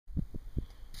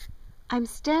I'm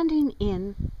standing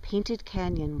in Painted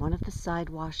Canyon, one of the side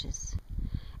washes.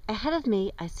 Ahead of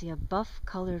me, I see a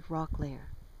buff-colored rock layer.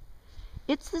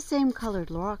 It's the same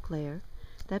colored rock layer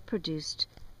that produced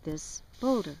this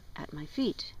boulder at my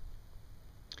feet.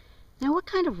 Now, what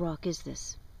kind of rock is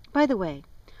this? By the way,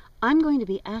 I'm going to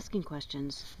be asking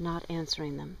questions, not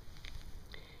answering them.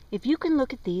 If you can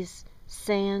look at these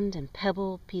sand and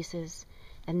pebble pieces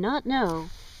and not know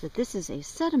that this is a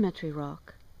sedimentary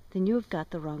rock, then you have got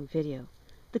the wrong video.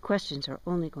 The questions are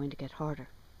only going to get harder.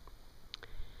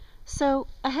 So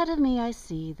ahead of me I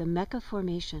see the Mecca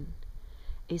Formation,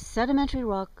 a sedimentary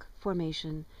rock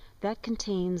formation that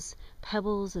contains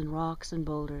pebbles and rocks and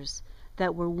boulders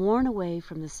that were worn away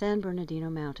from the San Bernardino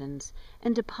Mountains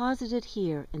and deposited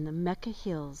here in the Mecca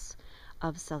Hills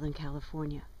of Southern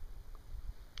California.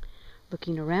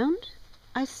 Looking around,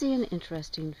 I see an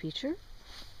interesting feature.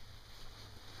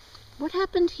 What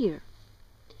happened here?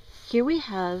 Here we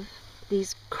have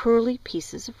these curly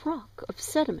pieces of rock, of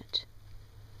sediment.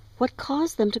 What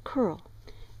caused them to curl?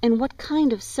 And what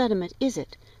kind of sediment is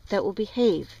it that will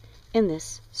behave in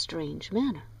this strange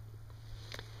manner?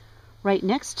 Right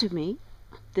next to me,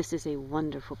 this is a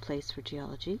wonderful place for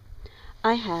geology,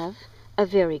 I have a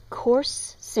very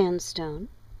coarse sandstone,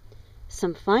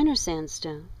 some finer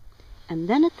sandstone, and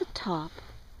then at the top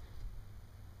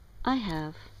I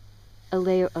have a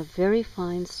layer of very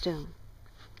fine stone.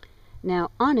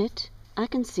 Now on it I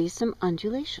can see some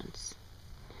undulations.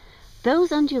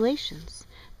 Those undulations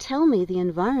tell me the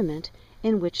environment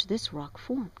in which this rock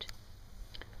formed.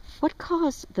 What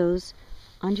caused those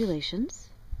undulations,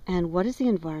 and what is the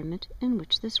environment in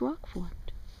which this rock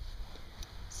formed?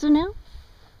 So now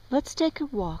let's take a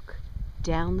walk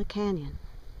down the canyon.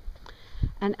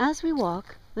 And as we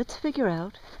walk, let's figure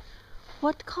out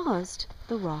what caused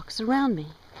the rocks around me.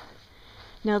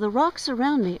 Now the rocks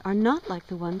around me are not like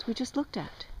the ones we just looked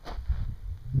at.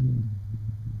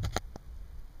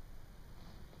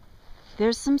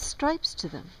 There's some stripes to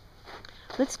them.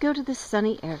 Let's go to this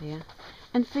sunny area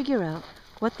and figure out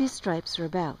what these stripes are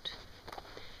about.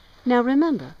 Now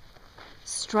remember,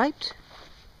 striped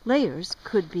layers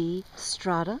could be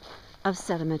strata of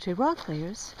sedimentary rock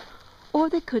layers, or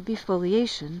they could be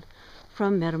foliation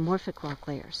from metamorphic rock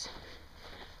layers.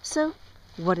 So,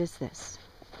 what is this?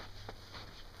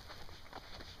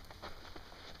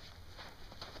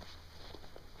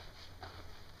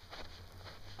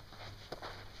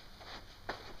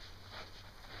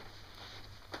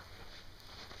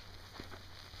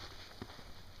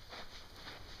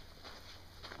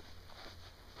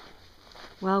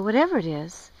 Well, whatever it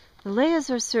is, the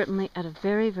layers are certainly at a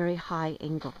very, very high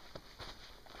angle.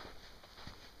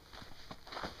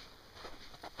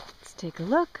 Let's take a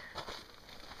look.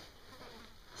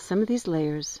 Some of these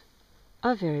layers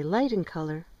are very light in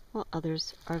color, while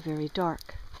others are very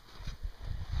dark.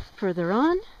 Further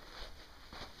on,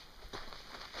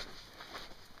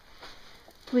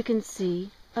 we can see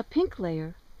a pink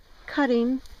layer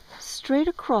cutting straight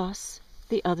across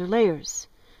the other layers.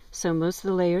 So most of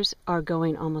the layers are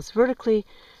going almost vertically,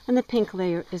 and the pink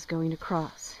layer is going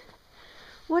across.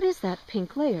 What is that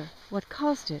pink layer? What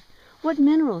caused it? What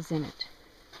mineral is in it?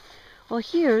 Well,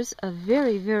 here's a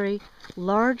very, very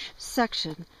large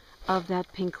section of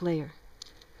that pink layer.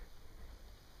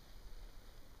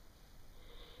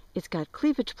 It's got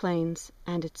cleavage planes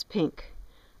and it's pink.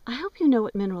 I hope you know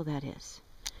what mineral that is.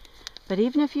 But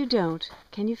even if you don't,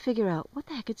 can you figure out what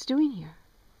the heck it's doing here?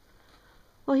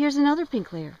 Well, here's another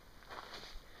pink layer.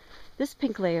 This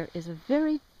pink layer is a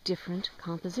very different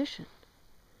composition.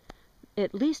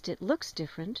 At least it looks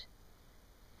different.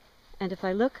 And if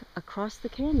I look across the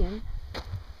canyon,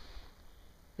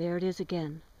 there it is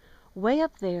again, way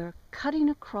up there, cutting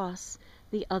across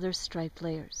the other striped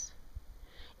layers.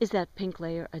 Is that pink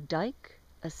layer a dike,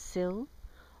 a sill,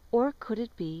 or could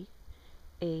it be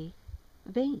a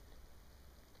vein?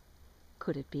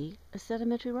 Could it be a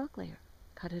sedimentary rock layer,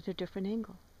 cut at a different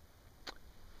angle?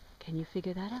 Can you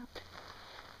figure that out?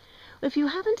 If you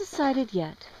haven't decided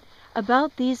yet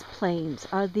about these planes,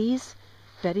 are these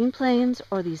bedding planes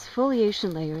or these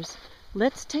foliation layers,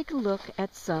 let's take a look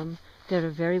at some that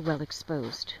are very well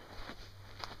exposed.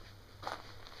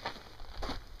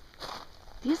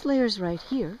 These layers right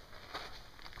here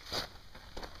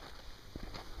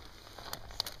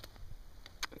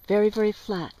very, very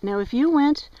flat. Now if you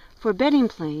went for bedding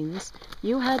planes,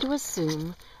 you had to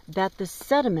assume that the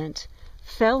sediment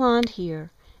fell on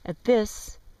here, at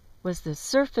this was the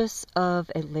surface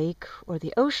of a lake or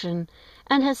the ocean,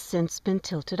 and has since been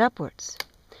tilted upwards.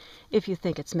 If you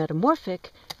think it's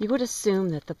metamorphic, you would assume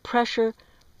that the pressure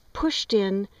pushed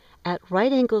in at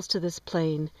right angles to this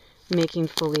plane, making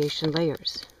foliation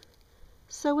layers.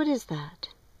 So what is that?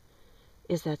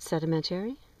 Is that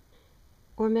sedimentary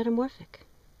or metamorphic?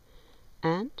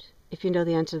 And if you know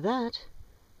the answer to that,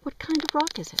 what kind of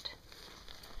rock is it?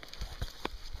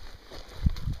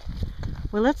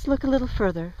 Well, let's look a little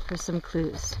further for some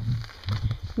clues.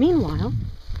 Meanwhile,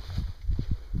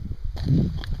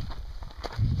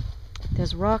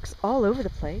 there's rocks all over the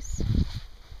place.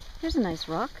 Here's a nice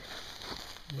rock,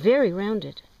 very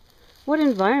rounded. What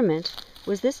environment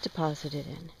was this deposited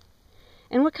in?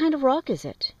 And what kind of rock is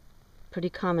it? Pretty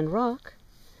common rock.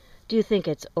 Do you think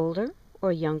it's older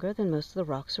or younger than most of the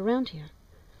rocks around here?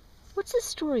 What's the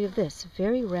story of this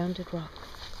very rounded rock?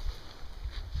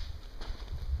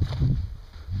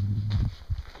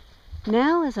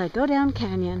 Now, as I go down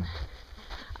canyon,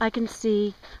 I can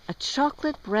see a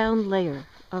chocolate brown layer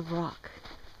of rock.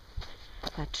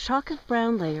 That chocolate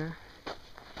brown layer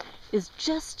is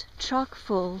just chock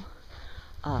full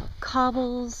of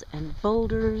cobbles and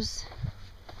boulders.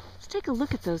 Let's take a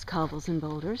look at those cobbles and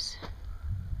boulders.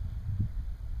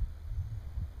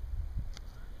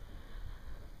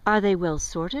 Are they well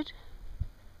sorted?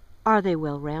 Are they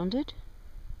well rounded?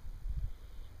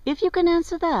 If you can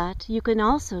answer that, you can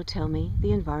also tell me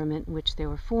the environment in which they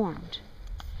were formed.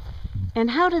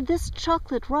 And how did this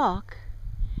chocolate rock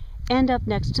end up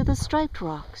next to the striped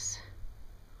rocks?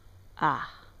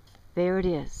 Ah, there it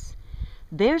is.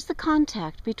 There's the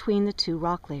contact between the two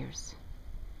rock layers.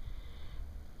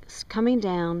 It's coming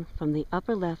down from the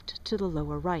upper left to the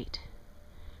lower right.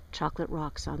 Chocolate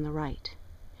rocks on the right.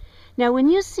 Now, when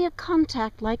you see a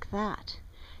contact like that,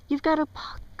 you've got a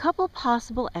couple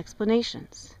possible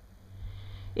explanations.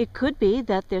 It could be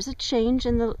that there's a change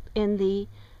in the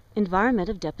environment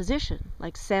of deposition,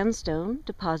 like sandstone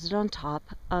deposited on top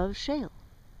of shale.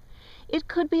 It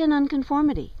could be an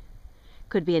unconformity.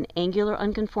 Could be an angular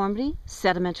unconformity,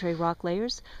 sedimentary rock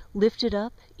layers lifted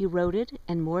up, eroded,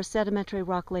 and more sedimentary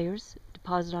rock layers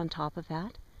deposited on top of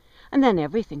that, and then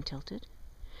everything tilted.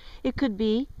 It could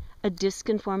be a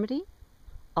disconformity,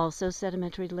 also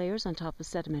sedimentary layers on top of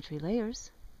sedimentary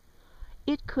layers.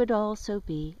 It could also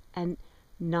be a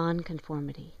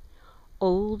nonconformity,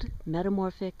 old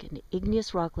metamorphic and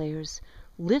igneous rock layers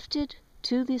lifted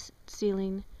to the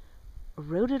ceiling,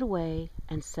 eroded away,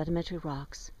 and sedimentary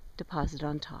rocks deposited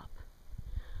on top.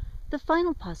 The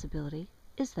final possibility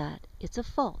is that it's a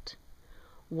fault.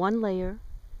 One layer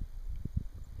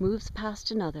moves past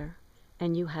another,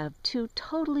 and you have two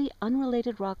totally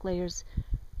unrelated rock layers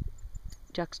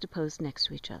juxtaposed next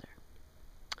to each other.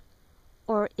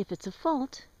 Or if it's a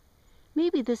fault,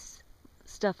 maybe this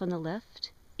stuff on the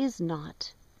left is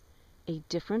not a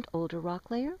different older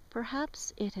rock layer.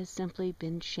 Perhaps it has simply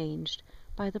been changed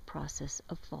by the process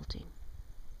of faulting.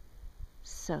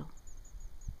 So,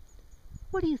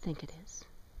 what do you think it is?